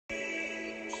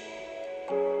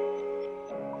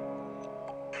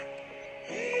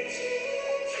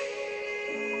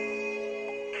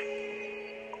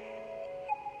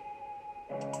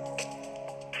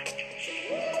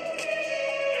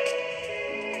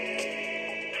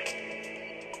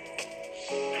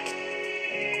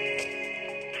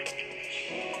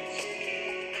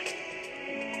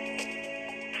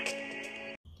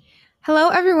Hello,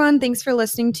 everyone. Thanks for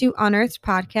listening to Unearthed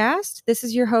Podcast. This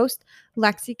is your host,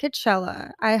 Lexi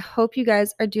Coachella. I hope you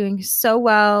guys are doing so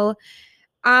well.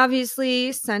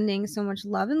 Obviously, sending so much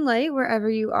love and light wherever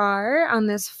you are on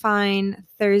this fine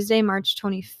Thursday, March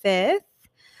 25th.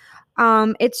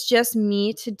 It's just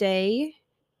me today.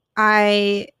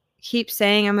 I keep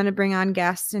saying I'm going to bring on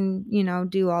guests and,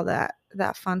 do all that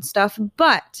fun stuff,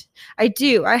 but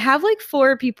I have like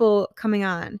 4 people coming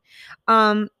on.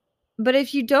 But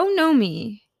if you don't know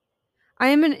me, I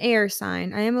am an air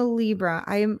sign. I am a Libra.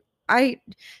 I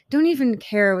don't even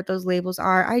care what those labels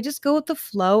are. I just go with the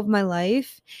flow of my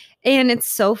life, and it's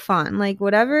so fun. Like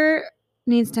whatever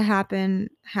needs to happen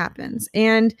happens.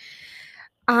 And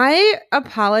I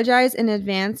apologize in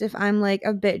advance if I'm like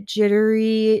a bit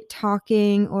jittery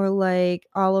talking or like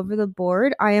all over the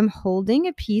board. I am holding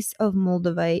a piece of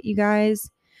Moldavite, you guys.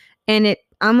 And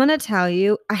I'm going to tell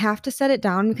you, I have to set it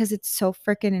down because it's so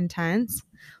freaking intense.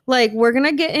 Like, we're going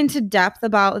to get into depth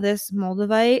about this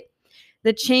Moldavite,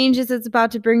 the changes it's about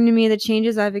to bring to me, the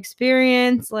changes I've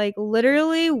experienced, like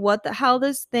literally what the hell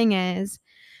this thing is.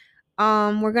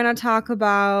 We're going to talk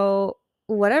about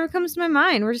whatever comes to my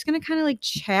mind. We're just going to kind of like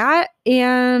chat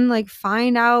and like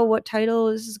find out what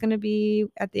title this is going to be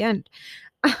at the end.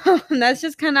 That's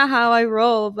just kind of how I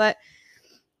roll. But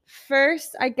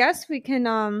first, I guess we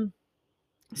can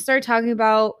start talking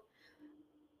about,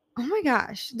 oh my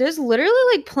gosh, there's literally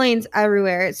like planes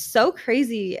everywhere. It's so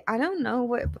crazy. I don't know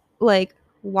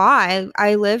why.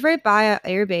 I live right by an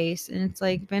air base and it's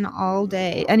like been all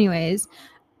day. Anyways,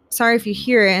 sorry if you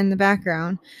hear it in the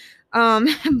background.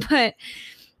 But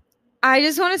I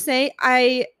just want to say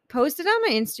I posted on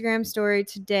my Instagram story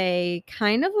today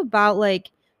kind of about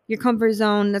like your comfort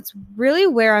zone. That's really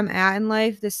where I'm at in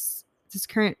life, this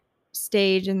current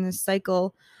stage in this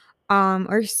cycle,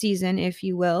 or season, if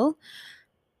you will.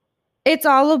 It's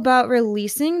all about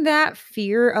releasing that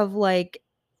fear of like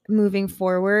moving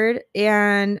forward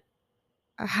and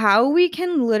how we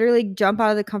can literally jump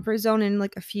out of the comfort zone in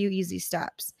like a few easy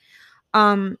steps.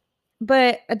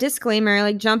 But a disclaimer,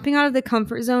 like jumping out of the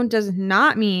comfort zone does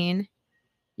not mean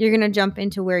you're going to jump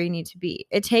into where you need to be.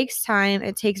 It takes time,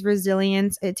 it takes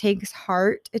resilience, it takes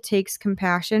heart, it takes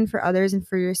compassion for others and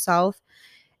for yourself.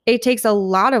 It takes a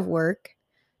lot of work.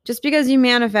 Just because you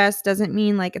manifest doesn't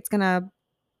mean like it's going to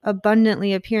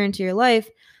abundantly appear into your life.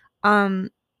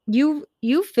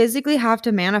 You physically have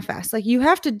to manifest. Like you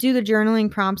have to do the journaling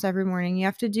prompts every morning. You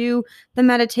have to do the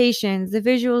meditations, the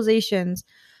visualizations,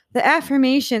 the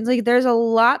affirmations. Like there's a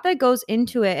lot that goes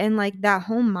into it, and like that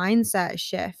whole mindset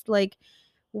shift, like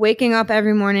waking up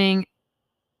every morning,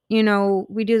 we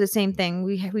do the same thing.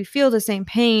 We feel the same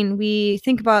pain. We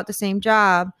think about the same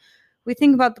job. We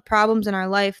think about the problems in our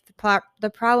life, the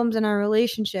problems in our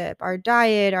relationship, our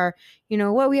diet, our,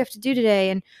 what we have to do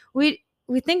today. And we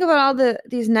think about all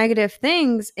these negative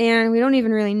things, and we don't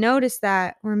even really notice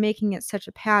that we're making it such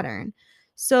a pattern.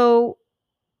 So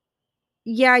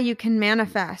yeah, you can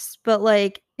manifest, but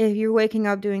like if you're waking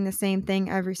up doing the same thing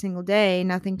every single day,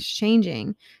 nothing's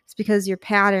changing. It's because your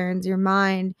patterns, your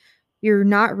mind, you're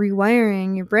not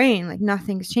rewiring your brain, like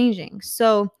nothing's changing.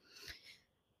 So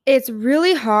it's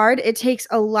really hard. It takes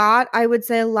a lot, I would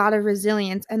say a lot of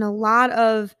resilience and a lot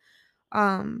of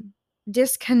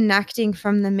disconnecting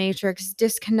from the matrix,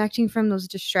 disconnecting from those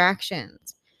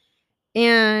distractions.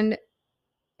 And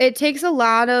it takes a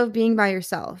lot of being by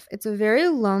yourself. It's a very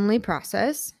lonely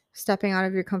process, stepping out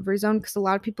of your comfort zone, because a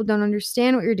lot of people don't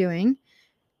understand what you're doing,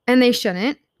 and they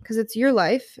shouldn't, because it's your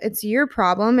life. It's your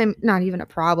problem, and not even a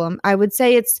problem. I would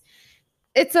say it's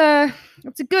a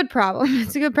good problem.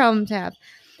 It's a good problem to have.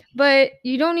 But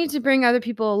you don't need to bring other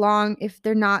people along if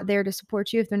they're not there to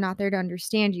support you, if they're not there to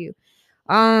understand you.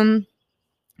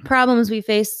 Problems we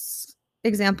face,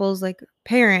 examples like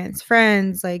parents,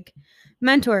 friends, like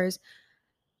mentors.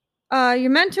 Your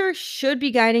mentor should be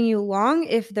guiding you along.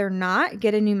 If they're not,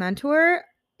 get a new mentor.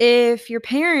 If your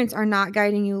parents are not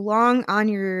guiding you along on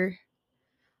your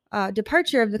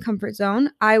departure of the comfort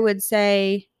zone, I would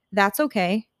say that's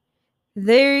okay.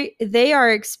 They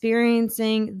are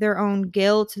experiencing their own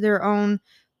guilt, their own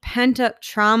pent up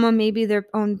trauma, maybe their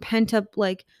own pent up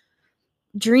like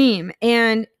dream,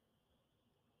 and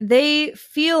they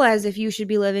feel as if you should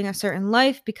be living a certain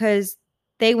life because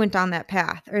they went down that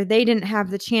path, or they didn't have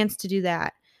the chance to do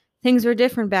that. Things were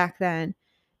different back then,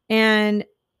 and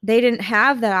they didn't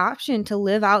have that option to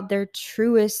live out their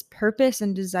truest purpose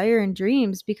and desire and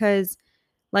dreams because,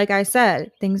 like I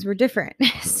said, things were different.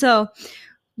 So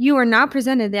you are now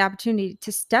presented the opportunity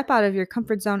to step out of your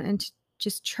comfort zone and to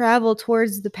just travel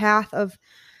towards the path of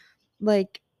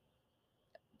like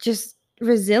just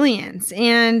resilience.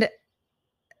 And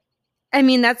I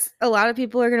mean, that's a lot of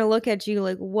people are going to look at you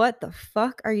like, what the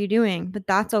fuck are you doing? But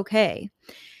that's okay.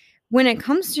 When it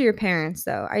comes to your parents,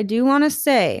 though, I do want to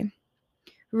say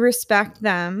respect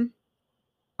them,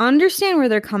 understand where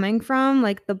they're coming from,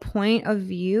 like the point of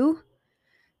view,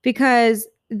 because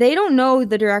they don't know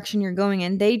the direction you're going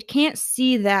in. They can't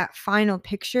see that final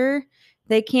picture.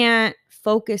 They can't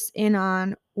focus in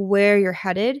on where you're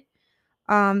headed.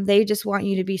 They just want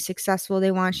you to be successful.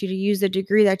 They want you to use the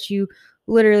degree that you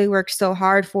literally worked so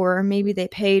hard for, or maybe they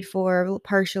paid for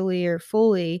partially or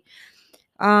fully.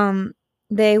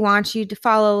 They want you to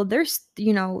follow their,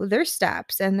 their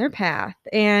steps and their path,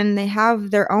 and they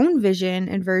have their own vision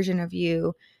and version of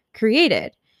you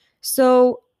created.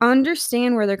 So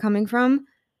understand where they're coming from,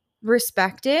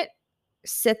 respect it,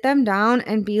 sit them down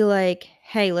and be like,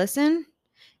 hey, listen,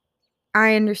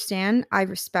 I understand. I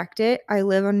respect it. I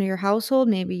live under your household.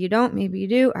 Maybe you don't. Maybe you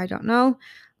do. I don't know.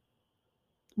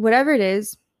 Whatever it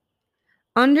is,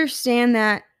 understand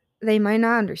that they might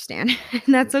not understand.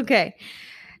 And that's okay.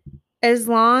 As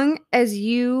long as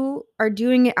you are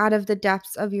doing it out of the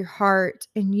depths of your heart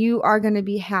and you are going to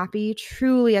be happy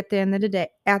truly at the end of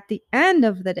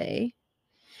the day,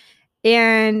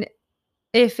 and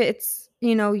if it's,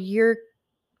 your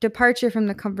departure from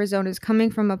the comfort zone is coming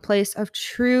from a place of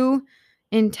true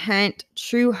intent,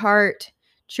 true heart,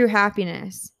 true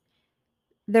happiness,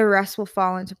 the rest will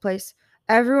fall into place.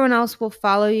 Everyone else will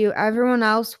follow you. Everyone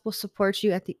else will support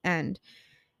you at the end.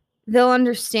 They'll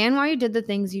understand why you did the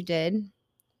things you did.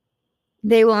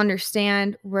 They will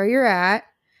understand where you're at.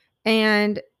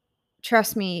 And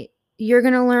trust me, you're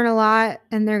going to learn a lot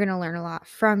and they're going to learn a lot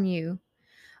from you.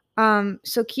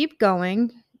 So keep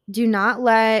going. Do not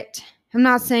I'm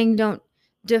not saying don't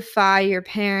defy your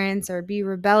parents or be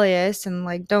rebellious and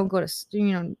like don't go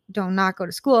to, don't not go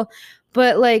to school,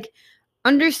 but like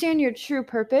understand your true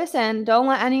purpose and don't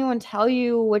let anyone tell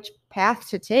you which path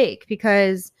to take,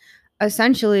 because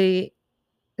essentially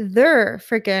their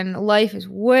freaking life is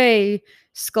way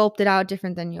sculpted out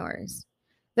different than yours.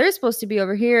 They're supposed to be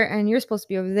over here and you're supposed to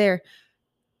be over there.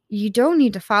 You don't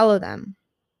need to follow them.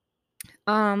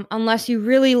 Unless you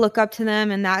really look up to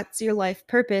them and that's your life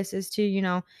purpose is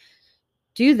to,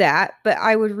 do that. But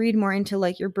I would read more into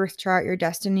like your birth chart, your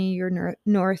destiny, your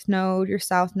north node, your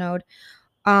south node.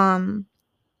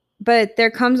 But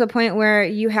there comes a point where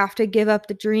you have to give up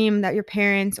the dream that your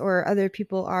parents or other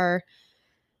people are,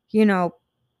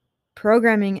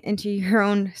 programming into your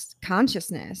own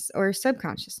consciousness or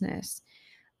subconsciousness.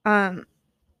 And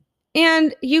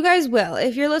you guys will.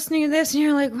 If you're listening to this and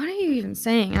you're like, what are you even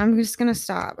saying? I'm just going to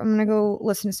stop. I'm going to go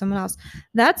listen to someone else.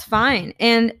 That's fine.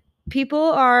 And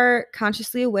people are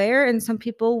consciously aware, and some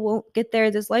people won't get there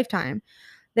this lifetime.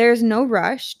 There's no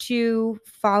rush to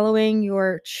following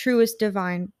your truest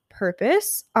divine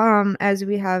purpose, as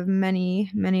we have many,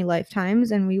 many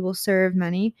lifetimes and we will serve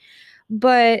many.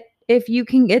 But if you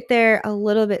can get there a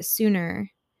little bit sooner,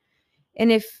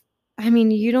 and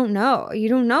you don't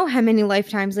know how many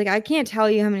lifetimes, like I can't tell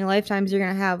you how many lifetimes you're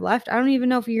going to have left. I don't even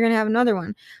know if you're going to have another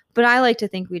one, but I like to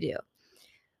think we do.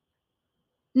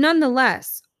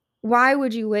 Nonetheless, why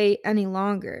would you wait any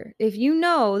longer? If you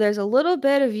know there's a little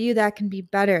bit of you that can be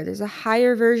better, there's a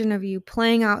higher version of you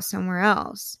playing out somewhere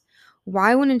else,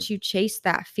 why wouldn't you chase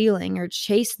that feeling or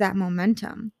chase that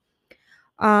momentum?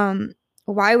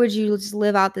 Why would you just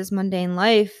live out this mundane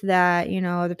life that,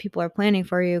 other people are planning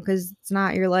for you? Because it's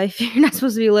not your life. You're not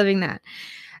supposed to be living that.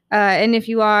 And if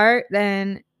you are,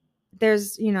 then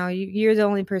there's, you're the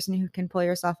only person who can pull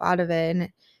yourself out of it. And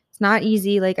it's not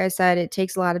easy. Like I said, it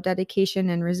takes a lot of dedication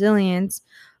and resilience,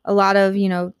 a lot of,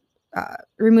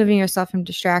 removing yourself from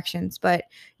distractions, but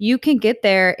you can get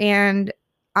there. And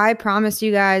I promise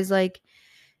you guys, like,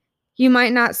 you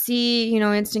might not see,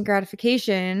 instant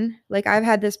gratification. Like I've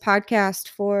had this podcast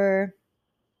for,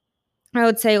 I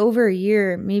would say over a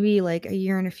year, maybe like a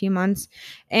year and a few months.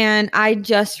 And I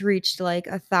just reached like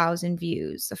 1,000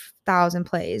 views, 1,000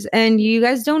 plays. And you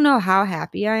guys don't know how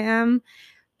happy I am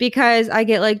because I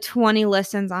get like 20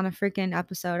 listens on a freaking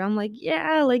episode. I'm like,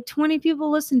 yeah, like 20 people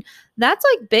listen. That's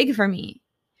like big for me.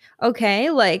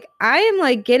 Okay. Like I am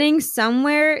like getting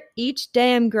somewhere each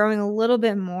day. I'm growing a little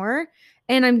bit more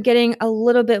and I'm getting a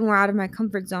little bit more out of my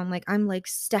comfort zone. Like I'm like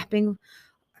stepping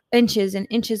inches and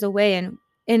inches away. And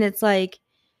it's like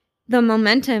the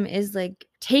momentum is like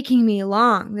taking me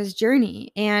along this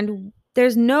journey. And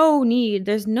there's no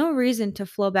reason to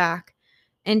flow back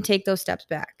and take those steps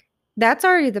back. That's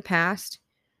already the past.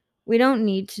 We don't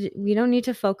need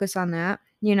to focus on that,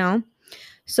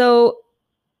 So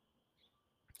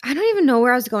I don't even know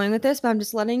where I was going with this, but I'm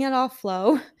just letting it all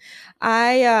flow.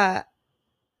 I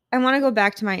want to go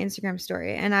back to my Instagram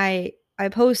story, and I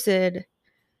posted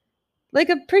like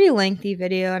a pretty lengthy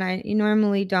video, and I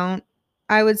normally don't.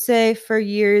 I would say for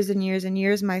years and years and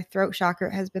years, my throat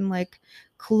chakra has been like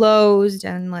closed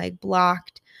and like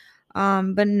blocked.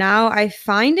 But now I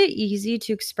find it easy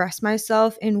to express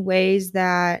myself in ways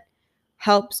that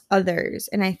helps others.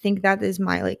 And I think that is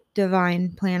my like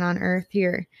divine plan on earth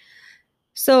here.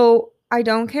 So I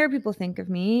don't care what people think of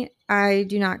me. I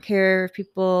do not care if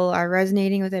people are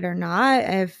resonating with it or not.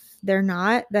 If they're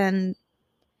not, then,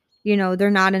 they're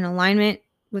not in alignment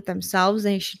with themselves.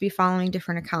 They should be following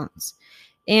different accounts.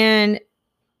 And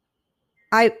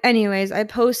I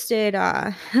posted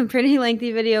a pretty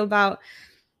lengthy video about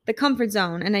the comfort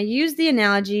zone. And I used the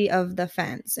analogy of the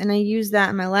fence. And I used that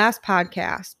in my last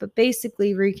podcast. But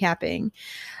basically, recapping,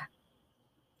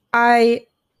 I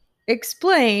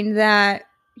explained that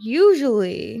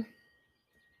usually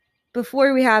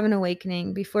before we have an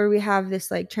awakening, before we have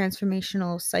this like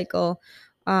transformational cycle,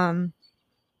 and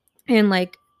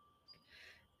like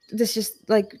this just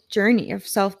like journey of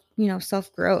self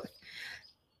growth,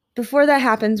 before that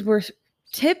happens, we're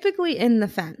typically in the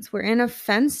fence. We're in a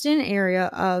fenced in area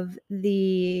of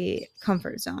the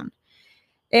comfort zone.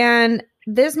 And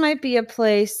this might be a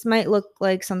place, might look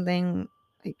like something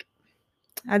like,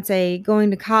 I'd say,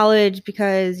 going to college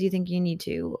because you think you need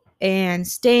to, and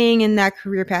staying in that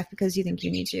career path because you think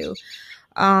you need to,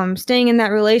 staying in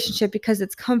that relationship because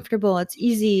it's comfortable, it's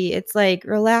easy, it's like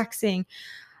relaxing.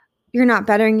 You're not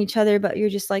bettering each other, but you're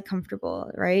just like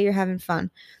comfortable, right? You're having fun.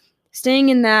 Staying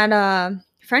in that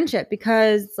friendship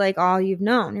because it's like all you've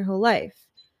known your whole life.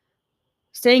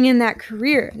 Staying in that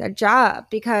career, that job,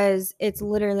 because it's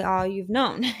literally all you've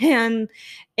known. And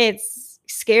it's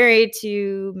scary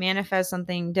to manifest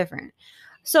something different.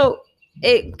 So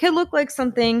it could look like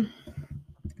something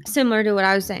similar to what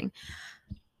I was saying.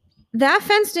 That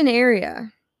fenced in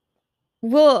area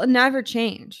will never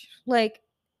change. Like,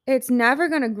 it's never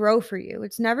going to grow for you.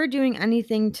 It's never doing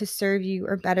anything to serve you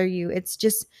or better you. It's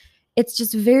just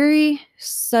very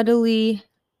subtly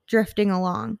drifting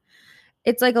along.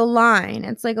 It's like a line.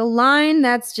 It's like a line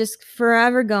that's just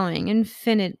forever going,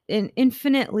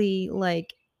 infinitely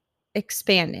like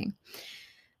expanding.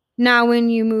 Now, when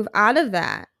you move out of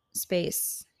that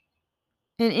space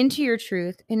and into your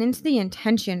truth and into the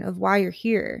intention of why you're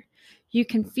here, you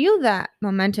can feel that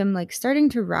momentum like starting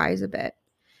to rise a bit.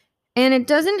 And it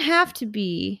doesn't have to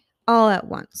be all at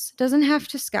once. It doesn't have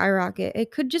to skyrocket.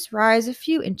 It could just rise a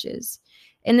few inches.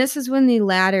 And this is when the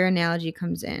ladder analogy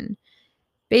comes in.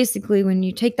 Basically, when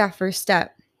you take that first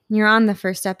step, you're on the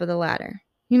first step of the ladder.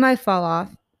 You might fall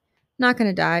off. Not going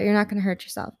to die. You're not going to hurt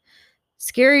yourself.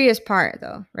 Scariest part,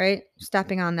 though, right?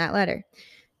 Stepping on that ladder.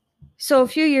 So a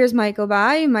few years might go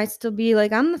by. You might still be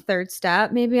like on the third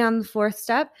step, maybe on the fourth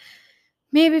step.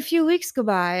 Maybe a few weeks go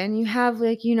by and you have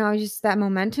like, just that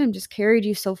momentum just carried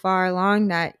you so far along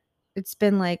that it's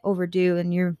been like overdue,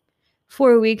 and you're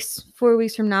 4 weeks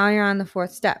from now, you're on the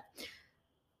fourth step.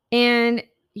 And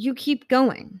you keep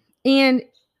going, and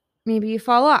maybe you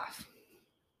fall off.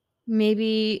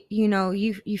 Maybe,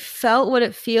 you felt what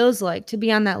it feels like to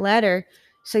be on that ladder,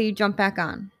 so you jump back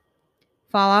on,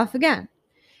 fall off again.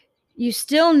 You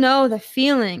still know the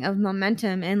feeling of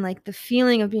momentum and like the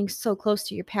feeling of being so close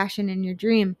to your passion and your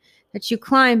dream that you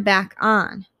climb back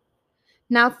on.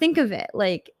 Now think of it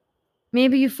like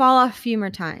maybe you fall off a few more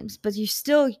times, but you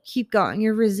still keep going.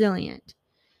 You're resilient.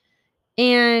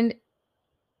 And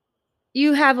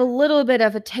you have a little bit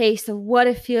of a taste of what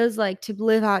it feels like to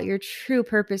live out your true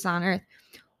purpose on earth.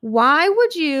 Why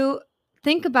would you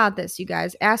think about this, you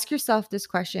guys? Ask yourself this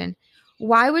question.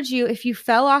 Why would you, if you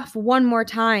fell off one more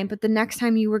time, but the next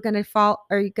time you were going to fall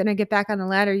or you're going to get back on the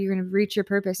ladder, you're going to reach your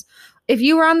purpose. If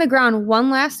you were on the ground one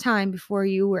last time before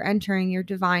you were entering your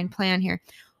divine plan here,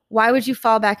 why would you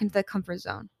fall back into the comfort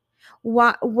zone?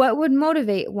 What would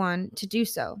motivate one to do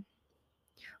so?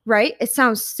 Right? It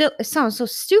sounds so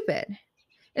stupid.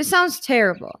 It sounds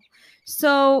terrible.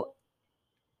 So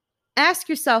ask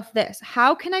yourself this: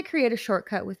 how can I create a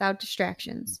shortcut without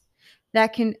distractions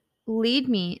that can lead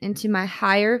me into my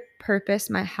higher purpose,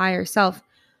 my higher self?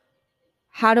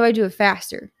 How do I do it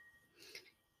faster?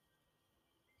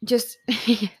 Just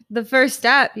the first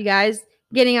step, you guys,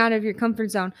 getting out of your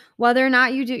comfort zone. Whether or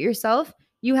not you do it yourself,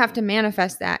 you have to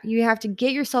manifest that. You have to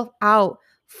get yourself out,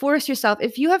 force yourself.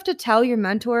 If you have to tell your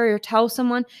mentor or tell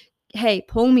someone, hey,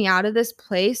 pull me out of this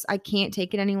place, I can't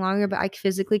take it any longer, but I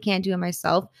physically can't do it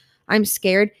myself, I'm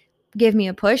scared, give me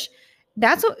a push.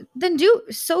 Then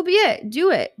so be it.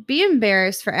 Do it. Be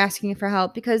embarrassed for asking for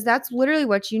help, because that's literally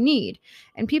what you need.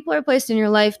 And people are placed in your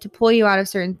life to pull you out of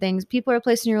certain things. People are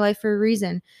placed in your life for a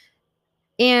reason.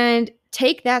 And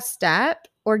take that step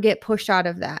or get pushed out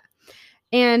of that.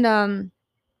 And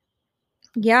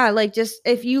Yeah, like just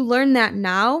if you learn that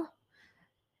now,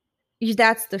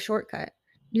 that's the shortcut.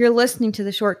 You're listening to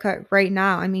the shortcut right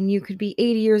now. I mean, you could be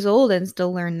 80 years old and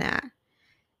still learn that.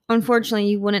 Unfortunately,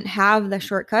 you wouldn't have the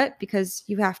shortcut because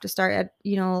you have to start at,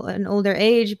 an older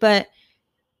age, but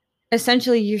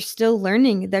essentially you're still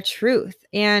learning the truth.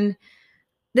 And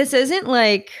this isn't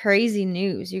like crazy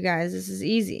news, you guys. This is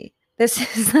easy. This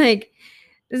is like,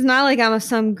 it's not like I'm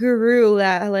some guru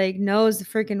that like knows the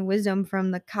freaking wisdom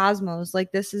from the cosmos.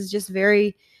 Like, this is just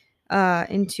very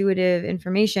intuitive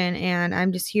information, and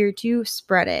I'm just here to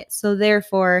spread it. So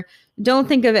therefore, don't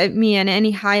think of me in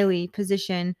any highly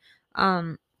position.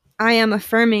 I am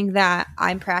affirming that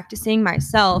I'm practicing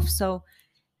myself. So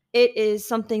it is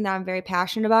something that I'm very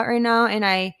passionate about right now.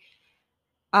 And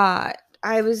uh,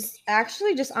 I was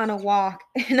actually just on a walk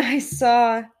and I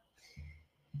saw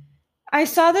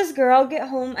this girl get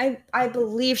home. I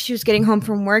believe she was getting home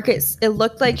from work. It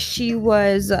looked like she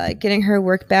was getting her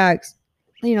work bags,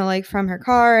 like from her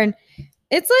car. And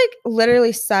it's like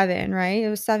literally 7, right? It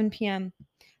was 7 p.m.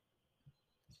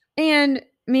 And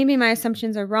maybe my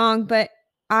assumptions are wrong, but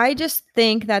I just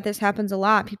think that this happens a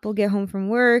lot. People get home from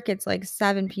work. It's like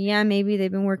 7 p.m. Maybe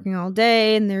they've been working all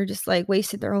day and they're just like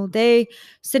wasted their whole day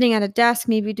sitting at a desk,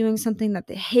 maybe doing something that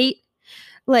they hate.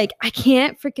 Like, I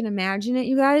can't freaking imagine it,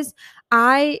 you guys.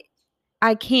 I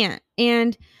can't.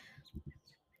 And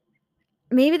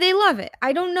maybe they love it.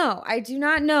 I don't know. I do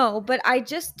not know, but I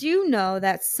just do know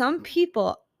that some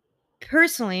people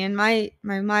personally in my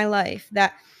life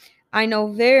that I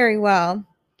know very well,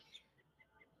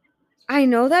 I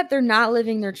know that they're not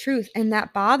living their truth, and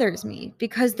that bothers me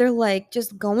because they're like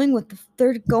just they're going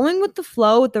with the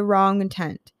flow with the wrong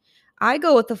intent. I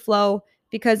go with the flow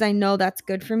because I know that's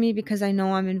good for me, because I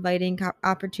know I'm inviting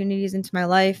opportunities into my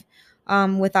life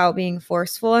without being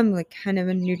forceful. I'm like kind of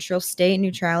a neutral state,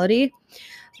 neutrality.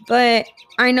 But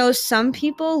I know some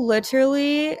people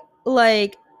literally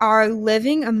like are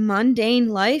living a mundane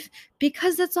life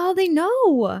because that's all they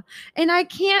know. And I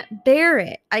can't bear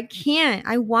it. I can't.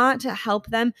 I want to help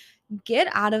them get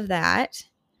out of that.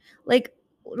 Like,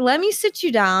 let me sit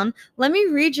you down. Let me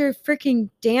read your freaking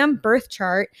damn birth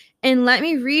chart and let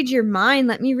me read your mind.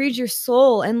 Let me read your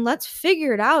soul and let's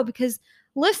figure it out. Because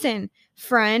listen,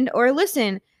 friend, or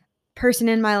listen, person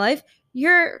in my life,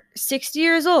 you're 60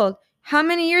 years old. How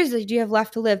many years do you have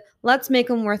left to live? Let's make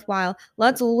them worthwhile.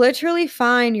 Let's literally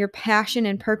find your passion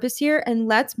and purpose here and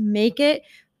let's make it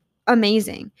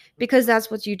amazing, because that's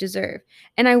what you deserve.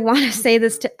 And I want to say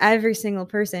this to every single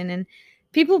person. And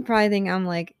people probably think I'm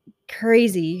like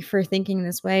crazy for thinking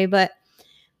this way, but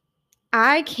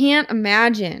I can't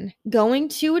imagine going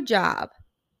to a job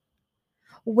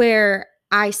where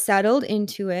I settled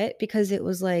into it because it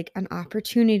was like an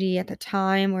opportunity at the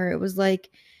time, where it was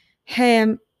like, hey,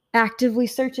 I'm actively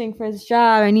searching for this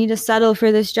job. I need to settle for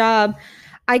this job.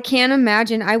 I can't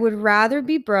imagine. I would rather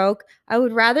be broke. I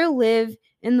would rather live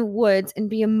in the woods and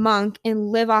be a monk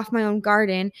and live off my own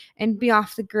garden and be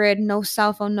off the grid, no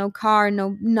cell phone, no car,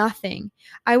 no nothing.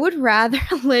 I would rather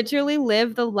literally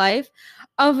live the life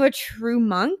of a true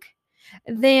monk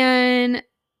than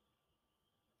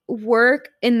work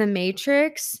in the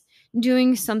matrix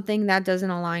doing something that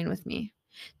doesn't align with me.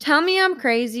 Tell me I'm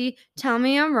crazy. Tell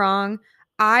me I'm wrong.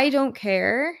 I don't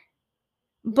care.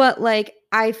 But like,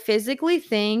 I physically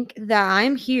think that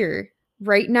I'm here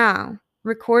right now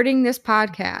recording this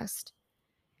podcast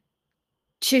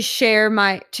to share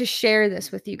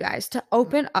this with you guys, to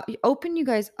open you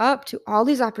guys up to all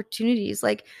these opportunities.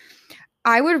 Like,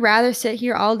 I would rather sit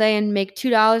here all day and make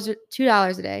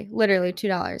 $2 a day, literally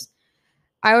 $2.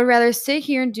 I would rather sit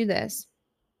here and do this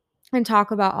and talk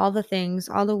about all the things,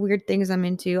 all the weird things I'm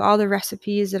into, all the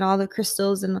recipes and all the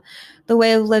crystals and the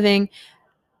way of living,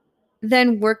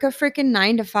 than work a freaking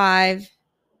 9 to 5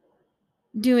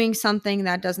 doing something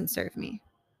that doesn't serve me.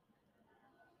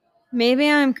 Maybe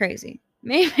I'm crazy.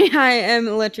 Maybe I am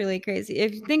literally crazy.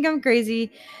 If you think I'm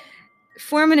crazy,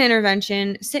 form an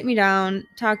intervention, sit me down,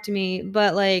 talk to me,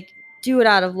 but like, do it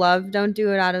out of love. Don't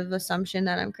do it out of assumption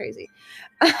that I'm crazy.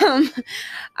 Um,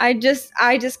 I just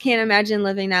can't imagine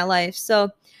living that life. So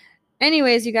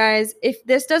anyways, you guys, if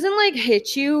this doesn't like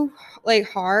hit you like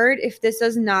hard, if this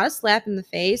is not a slap in the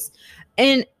face,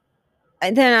 and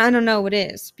then I don't know what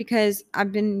is, because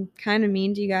I've been kind of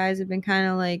mean to you guys. I've been kind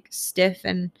of like stiff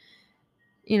and,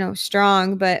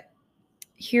 strong, but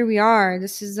here we are.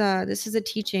 This is a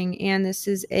teaching, and this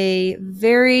is a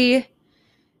very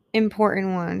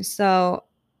important one. So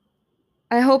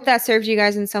I hope that served you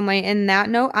guys in some way. In that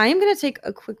note, I am going to take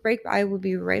a quick break, but I will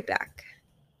be right back.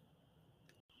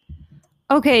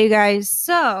 Okay, you guys.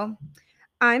 So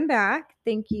I'm back.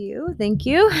 Thank you. Thank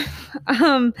you.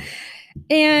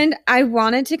 And I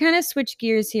wanted to kind of switch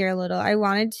gears here a little. I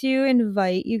wanted to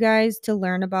invite you guys to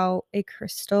learn about a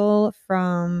crystal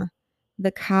from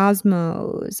the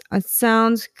cosmos. It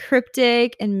sounds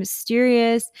cryptic and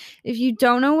mysterious. If you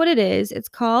don't know what it is, it's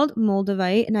called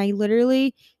Moldavite, and I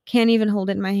literally can't even hold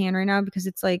it in my hand right now because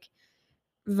it's like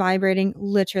vibrating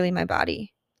literally my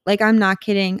body. Like, I'm not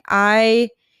kidding. I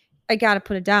got to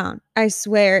put it down. I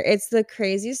swear, it's the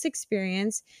craziest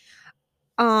experience.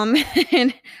 Um,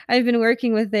 and I've been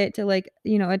working with it to, like,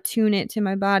 attune it to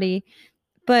my body.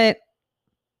 But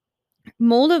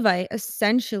Moldavite,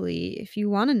 essentially, if you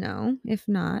want to know, if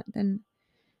not, then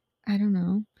I don't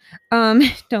know.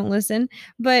 Don't listen.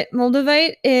 But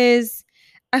Moldavite is,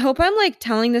 I hope I'm like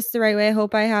telling this the right way. I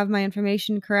hope I have my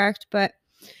information correct, but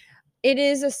it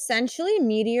is essentially a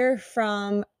meteor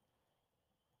from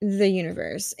the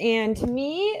universe. And to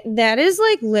me, that is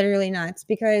like literally nuts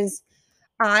because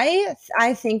I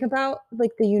think about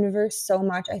like the universe so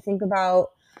much. I think about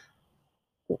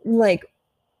like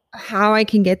how I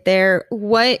can get there,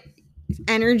 what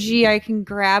energy I can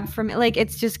grab from it. Like,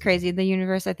 it's just crazy. The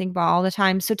universe I think about all the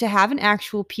time. So to have an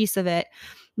actual piece of it,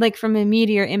 like from a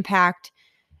meteor impact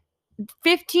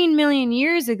 15 million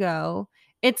years ago,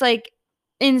 it's like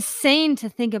insane to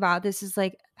think about. This is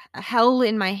like held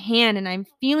in my hand and I'm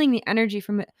feeling the energy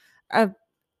from a,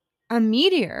 a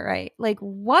meteor, right? Like,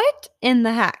 what in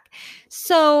the heck?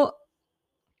 So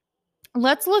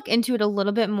let's look into it a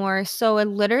little bit more. So it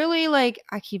literally, like,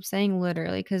 I keep saying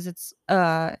literally because it's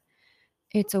a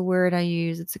word I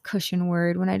use. It's a cushion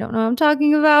word when I don't know what I'm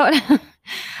talking about.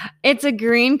 It's a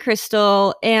green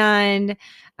crystal, and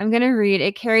I'm going to read.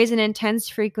 It carries an intense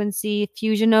frequency,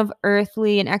 fusion of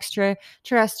earthly and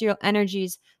extraterrestrial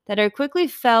energies that are quickly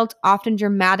felt, often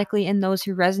dramatically, in those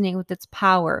who resonate with its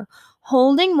power.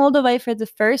 Holding Moldavite for the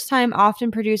first time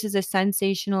often produces a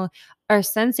sensation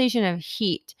of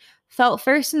heat, felt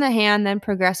first in the hand, then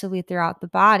progressively throughout the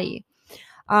body.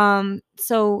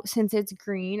 So since it's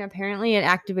green, apparently it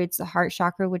activates the heart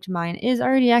chakra, which mine is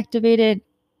already activated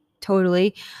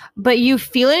totally. But you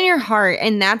feel it in your heart,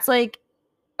 and that's like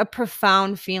a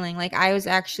profound feeling. Like, I was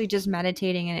actually just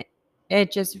meditating and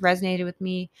it just resonated with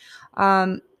me.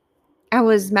 I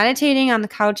was meditating on the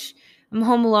couch. I'm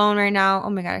home alone right now. Oh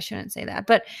my god, I shouldn't say that.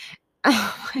 But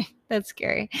that's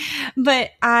scary.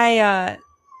 But oh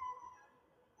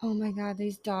my god,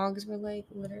 these dogs were like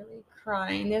literally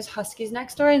crying. There's huskies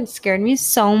next door and it scared me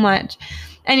so much.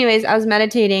 Anyways, I was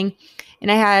meditating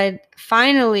and I had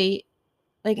finally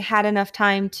like had enough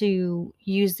time to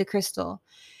use the crystal.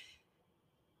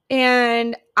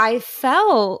 And I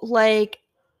felt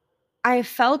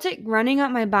it running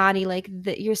up my body, like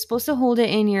that you're supposed to hold it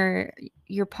in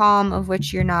your palm, of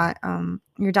which you're not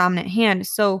your dominant hand.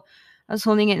 So I was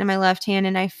holding it in my left hand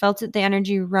and I felt it, the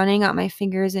energy running up my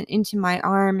fingers and into my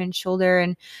arm and shoulder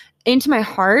and into my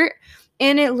heart.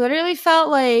 And it literally felt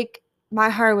like my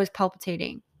heart was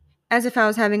palpitating as if I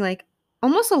was having like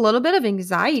almost a little bit of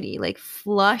anxiety, like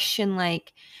flush, and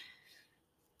like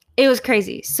it was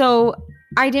crazy. So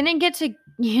I didn't get to,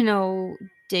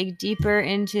 dig deeper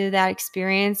into that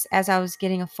experience as I was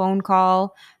getting a phone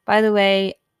call. By the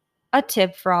way, a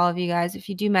tip for all of you guys: if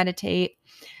you do meditate,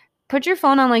 put your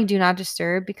phone on like do not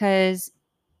disturb, because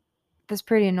that's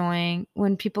pretty annoying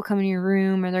when people come in your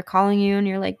room or they're calling you and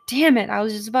you're like, damn it, I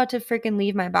was just about to freaking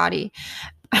leave my body.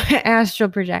 Astral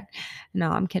project. No,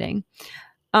 I'm kidding.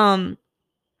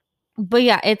 But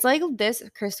yeah, it's like this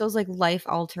crystal's like life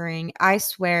altering. I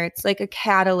swear, it's like a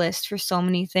catalyst for so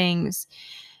many things.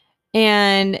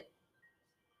 And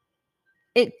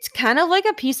it's kind of like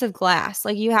a piece of glass.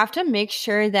 Like, you have to make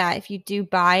sure that if you do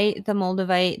buy the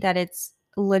Moldavite, that it's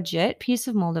a legit piece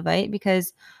of Moldavite,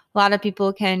 because a lot of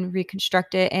people can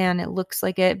reconstruct it and it looks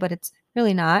like it, but it's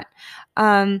really not.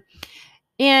 And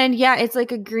yeah, it's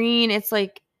like a green, it's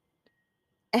like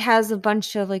it has a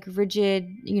bunch of like rigid,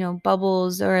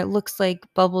 bubbles, or it looks like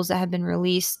bubbles that have been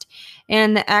released.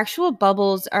 And the actual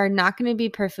bubbles are not going to be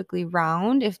perfectly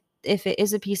round. If it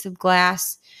is a piece of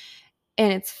glass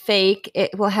and it's fake,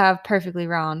 it will have perfectly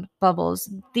round bubbles.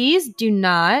 These do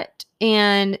not.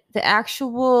 And the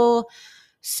actual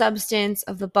substance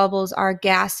of the bubbles are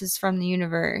gases from the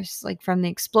universe, like from the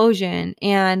explosion.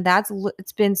 And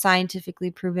it's been scientifically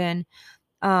proven.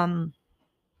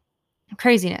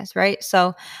 Craziness, right?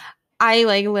 So I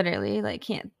like literally like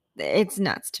can't, it's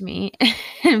nuts to me.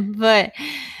 But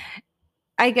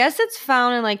I guess it's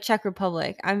found in like Czech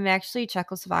Republic. I'm actually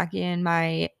Czechoslovakian.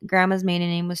 My grandma's maiden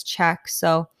name was Czech.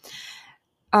 So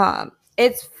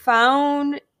it's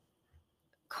found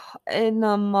in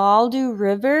the Maldu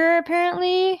River,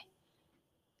 apparently.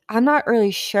 I'm not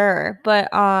really sure, but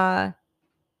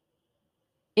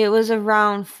It was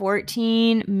around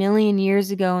 14 million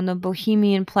years ago in the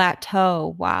Bohemian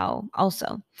Plateau. Wow.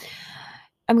 Also,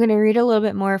 I'm going to read a little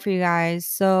bit more for you guys.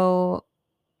 So,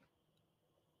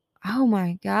 oh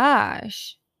my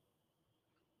gosh.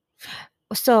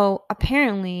 So,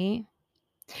 apparently,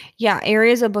 yeah,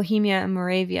 areas of Bohemia and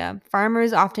Moravia.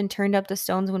 Farmers often turned up the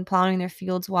stones when plowing their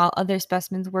fields, while other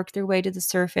specimens worked their way to the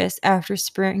surface after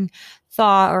spring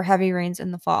thaw or heavy rains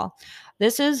in the fall.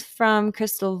 This is from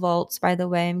Crystal Vaults, by the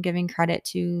way. I'm giving credit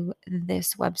to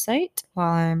this website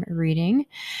while I'm reading.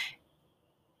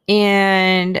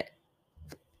 And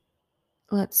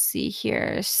let's see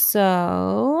here.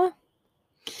 So,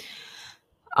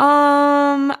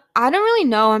 I don't really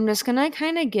know. I'm just gonna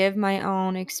kind of give my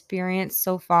own experience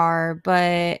so far,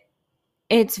 but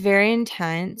it's very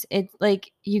intense. It's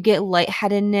like you get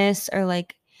lightheadedness or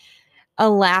like a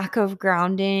lack of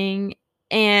grounding,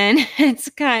 and it's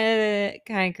kind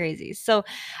of crazy. So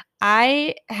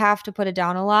I have to put it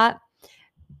down a lot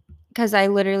because I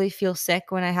literally feel sick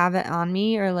when I have it on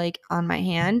me or like on my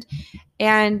hand.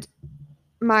 And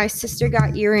my sister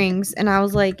got earrings, and I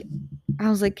was like,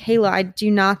 Kayla, I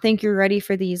do not think you're ready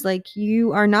for these. Like,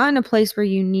 you are not in a place where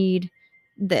you need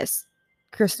this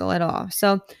crystal at all.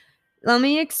 So let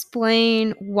me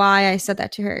explain why I said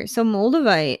that to her. So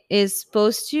Moldavite is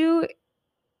supposed to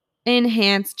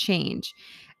enhance change,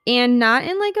 and not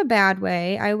in like a bad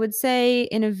way. I would say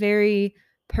in a very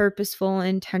purposeful,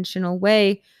 intentional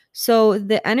way. So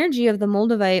the energy of the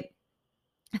Moldavite,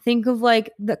 think of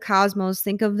like the cosmos,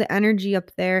 think of the energy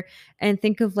up there, and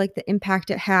think of like the impact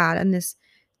it had on this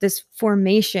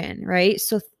formation, right?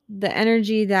 So the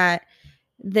energy that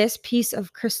this piece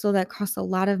of crystal that costs a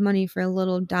lot of money for a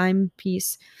little dime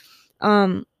piece,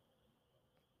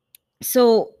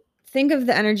 so think of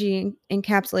the energy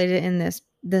encapsulated in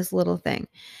this little thing.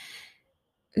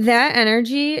 That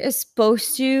energy is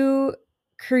supposed to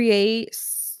create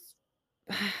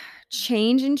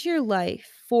change into your life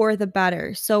for the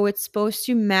better. So it's supposed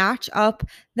to match up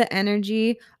the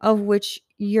energy of which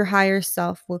your higher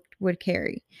self would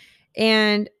carry.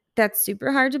 And that's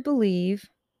super hard to believe,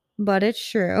 but it's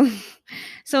true.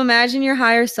 So imagine your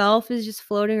higher self is just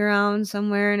floating around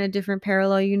somewhere in a different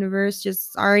parallel universe,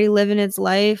 just already living its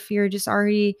life. You're just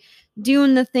already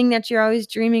doing the thing that you're always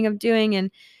dreaming of doing, and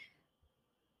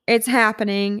it's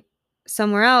happening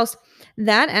somewhere else.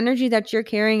 That energy that you're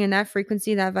carrying and that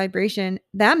frequency, that vibration,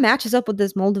 that matches up with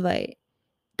this Moldavite.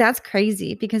 That's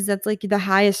crazy because that's like the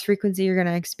highest frequency you're going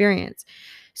to experience.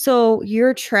 So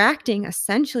you're attracting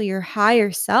essentially your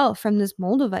higher self from this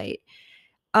Moldavite.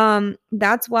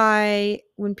 That's why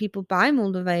when people buy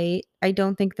Moldavite, I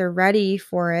don't think they're ready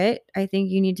for it. I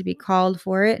think you need to be called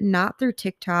for it, not through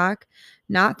TikTok,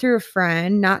 not through a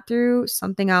friend, not through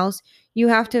something else. You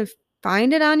have to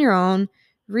find it on your own,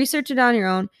 research it on your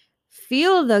own,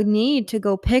 feel the need to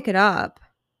go pick it up.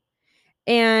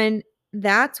 And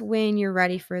that's when you're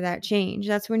ready for that change.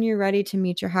 That's when you're ready to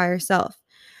meet your higher self.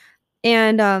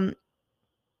 And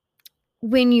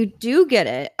when you do get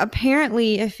it,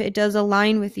 apparently, if it does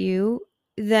align with you,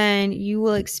 then you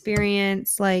will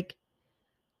experience like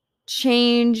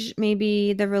change.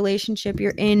 Maybe the relationship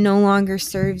you're in no longer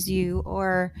serves you,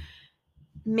 or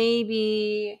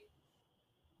maybe,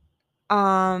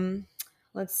 um,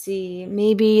 let's see,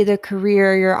 maybe the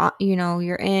career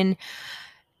you're in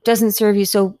doesn't serve you.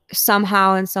 So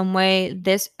somehow, in some way,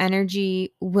 this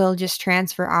energy will just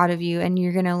transfer out of you, and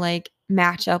you're gonna like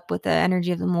match up with the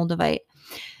energy of the Moldavite.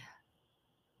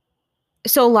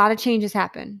 So a lot of changes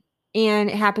happen, and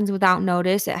it happens without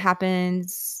notice.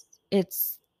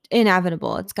 It's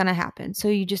inevitable. It's going to happen. So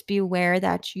you just be aware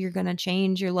that you're going to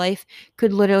change. Your life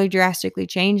could literally drastically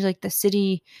change. Like the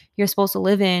city you're supposed to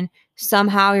live in,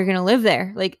 somehow you're going to live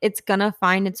there. Like it's going to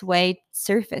find its way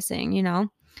surfacing.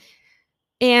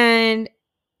 And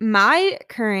my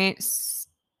current,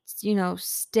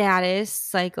 status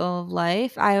cycle of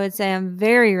life, I would say I'm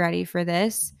very ready for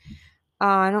this.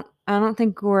 I don't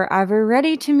think we're ever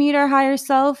ready to meet our higher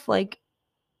self, like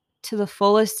to the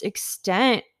fullest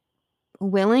extent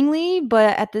willingly,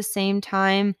 but at the same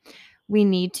time, we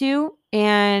need to.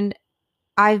 And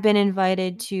I've been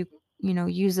invited to,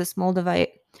 use this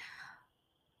Moldavite.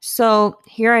 So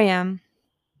here I am,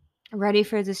 ready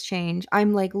for this change.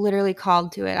 I'm like literally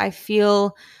called to it. I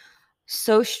feel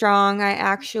so strong. I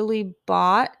actually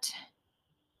bought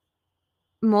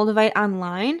Moldavite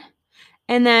online,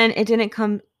 and then it didn't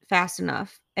come fast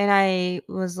enough. And I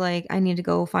was like, I need to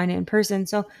go find it in person.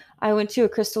 So I went to a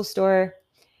crystal store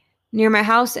near my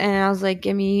house, and I was like,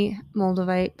 give me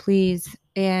Moldavite, please.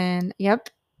 And yep,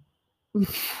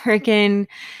 freaking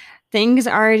things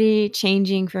are already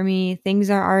changing for me. Things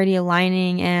are already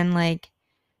aligning, and like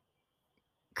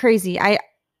crazy. I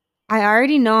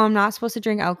already know I'm not supposed to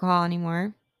drink alcohol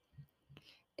anymore.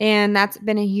 And that's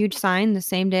been a huge sign. The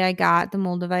same day I got the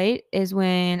Moldavite is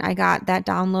when I got that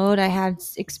download. I had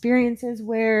experiences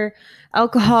where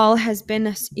alcohol has been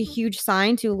a huge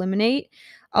sign to eliminate.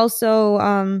 Also,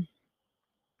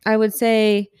 I would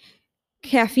say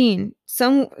caffeine.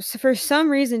 For some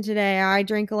reason today I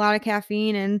drank a lot of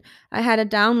caffeine and I had a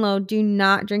download. Do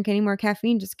not drink any more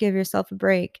caffeine. Just give yourself a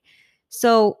break.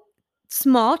 So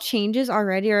small changes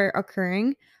already are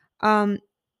occurring. Um,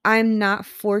 I'm not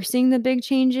forcing the big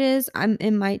changes.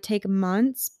 It might take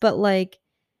months, but like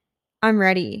I'm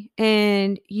ready.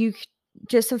 And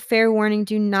just a fair warning,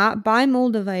 do not buy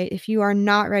Moldavite if you are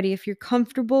not ready. If you're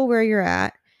comfortable where you're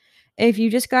at, if you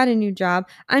just got a new job.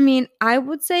 I mean, I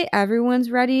would say everyone's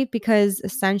ready because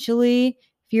essentially,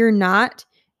 if you're not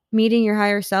meeting your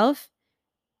higher self,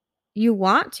 you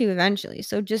want to eventually.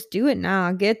 So just do it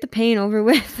now. Get the pain over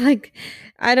with. Like,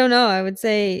 I don't know. I would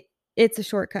say it's a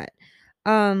shortcut.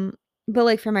 Um, but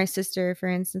like for my sister, for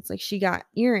instance, like she got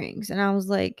earrings and I was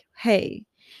like, hey,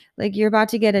 like you're about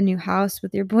to get a new house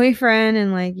with your boyfriend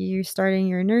and like you're starting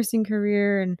your nursing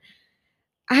career. And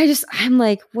I'm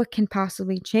like, what can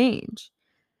possibly change?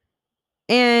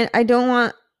 And I don't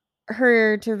want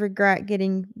her to regret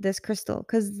getting this crystal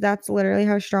because that's literally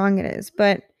how strong it is.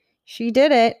 But she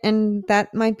did it, and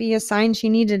that might be a sign she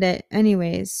needed it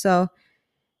anyways. So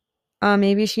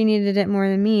maybe she needed it more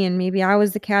than me, and maybe I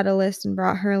was the catalyst and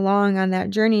brought her along on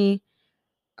that journey,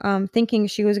 thinking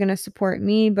she was going to support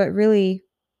me, but really,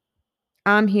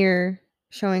 I'm here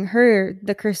showing her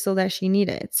the crystal that she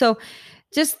needed. So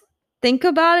just think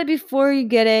about it before you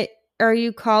get it. Are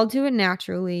you called to it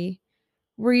naturally?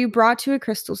 Were you brought to a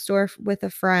crystal store with a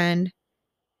friend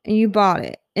and you bought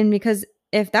it? And because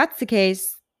if that's the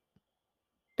case,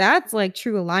 that's like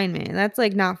true alignment. That's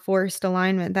like not forced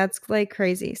alignment. That's like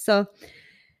crazy. So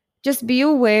just be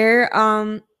aware.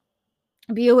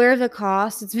 Be aware of the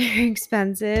cost. It's very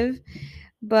expensive,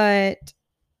 but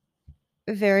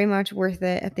very much worth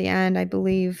it at the end, I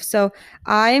believe. So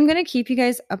I am gonna keep you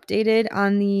guys updated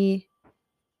on the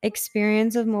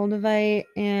experience of Moldavite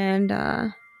and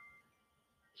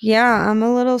yeah, I'm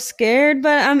a little scared,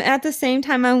 but I'm at the same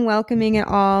time I'm welcoming it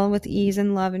all with ease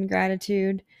and love and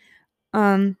gratitude.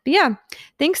 But yeah,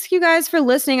 thanks you guys for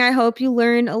listening. I hope you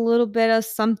learned a little bit of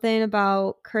something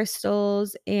about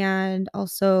crystals and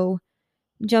also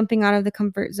jumping out of the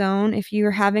comfort zone. If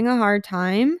you're having a hard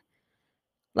time,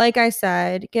 like I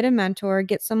said, get a mentor,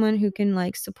 get someone who can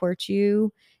like support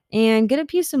you and get a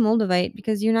piece of Moldavite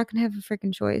because you're not going to have a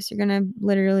freaking choice. You're going to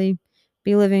literally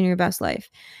be living your best life.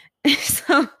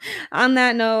 So, on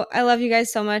that note, I love you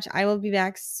guys so much. I will be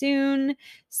back soon,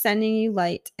 sending you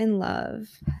light and love.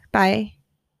 Bye.